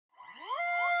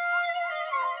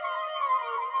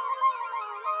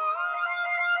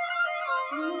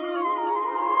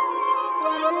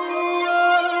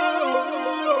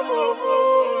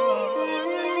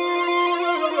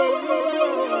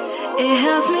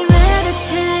helps me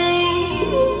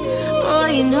meditate. Boy,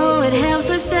 you know it helps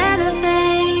us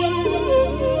elevate.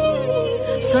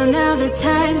 So now the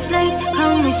time's late.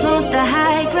 Come we smoke the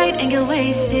high grade and get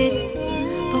wasted.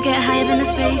 We'll get higher than the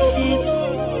spaceships.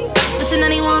 But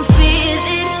tonight you won't feel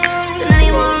it. Tonight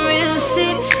you want real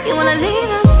shit. You wanna leave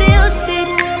us still shit.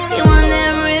 You want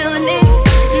that realness.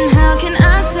 And how can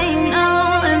I say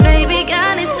no? And baby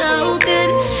God is so good.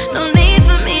 No need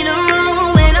for me to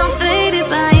roll when I'm faded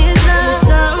by his love. You're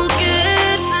so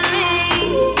good for me.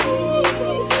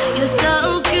 You're so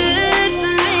good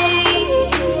for me.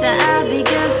 So I'll be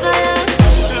good for you.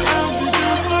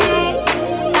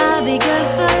 I'll be good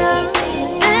for you.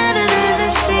 Better than the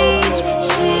seeds.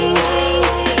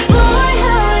 Boy,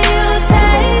 how you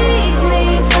take me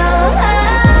so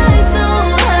high, so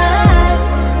high.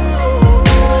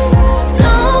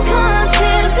 No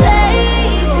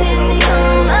contemplating your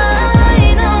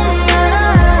mind, oh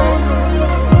mind.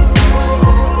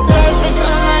 Love is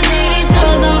all I need.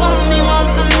 You're the only one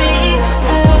for me.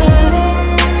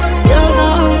 You're the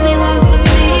only one for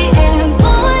me. And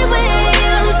boy, when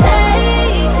you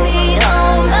take me,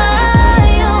 oh my,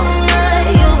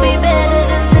 you'll be better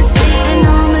than the sea. And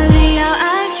normally our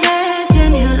eyes red,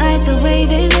 and he'll like the way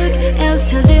they look.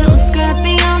 Else a little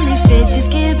scrappy on these bitches,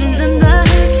 giving them the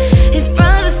hook. His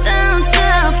brothers down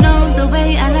south know the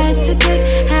way I like to cook.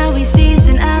 How we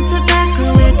season our tobacco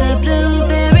with the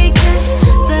blueberry kush.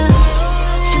 But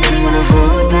She really wanna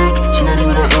hold back, she really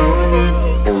wanna own it.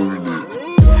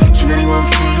 She really wanna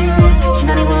feel it, she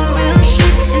really want real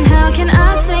shit. and how can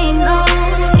I say no?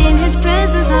 In his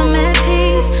presence I'm at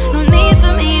peace. No need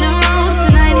for me to roll.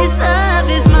 Tonight his love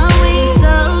is my weed. You're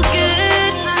so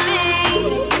good for me.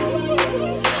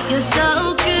 You're so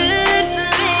good for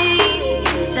me.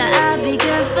 So I'll be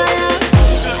good for you.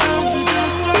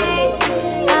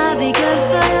 I'll be good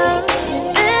for you.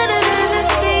 Better than the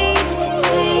seeds.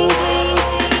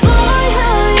 Boy,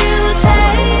 how you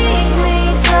take me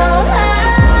so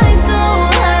high, so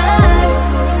high.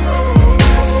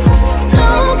 No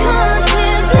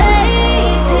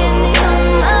contemplating your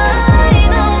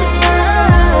mind, oh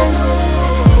mind.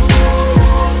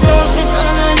 Love is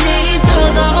all I need.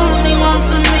 You're the only one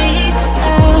for me.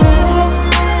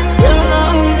 You're the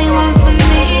only one for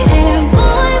me. And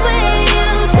boy, when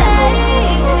you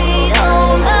take me, oh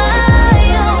my,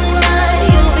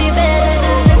 you'll be better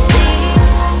than the seas.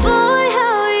 Boy,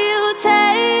 how you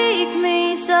take me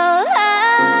so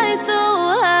high, so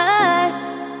high.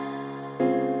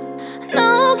 No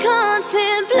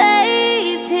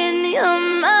contemplating your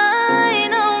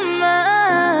mind, oh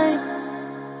mind.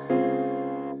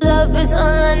 Love is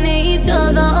all I need.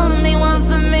 You're the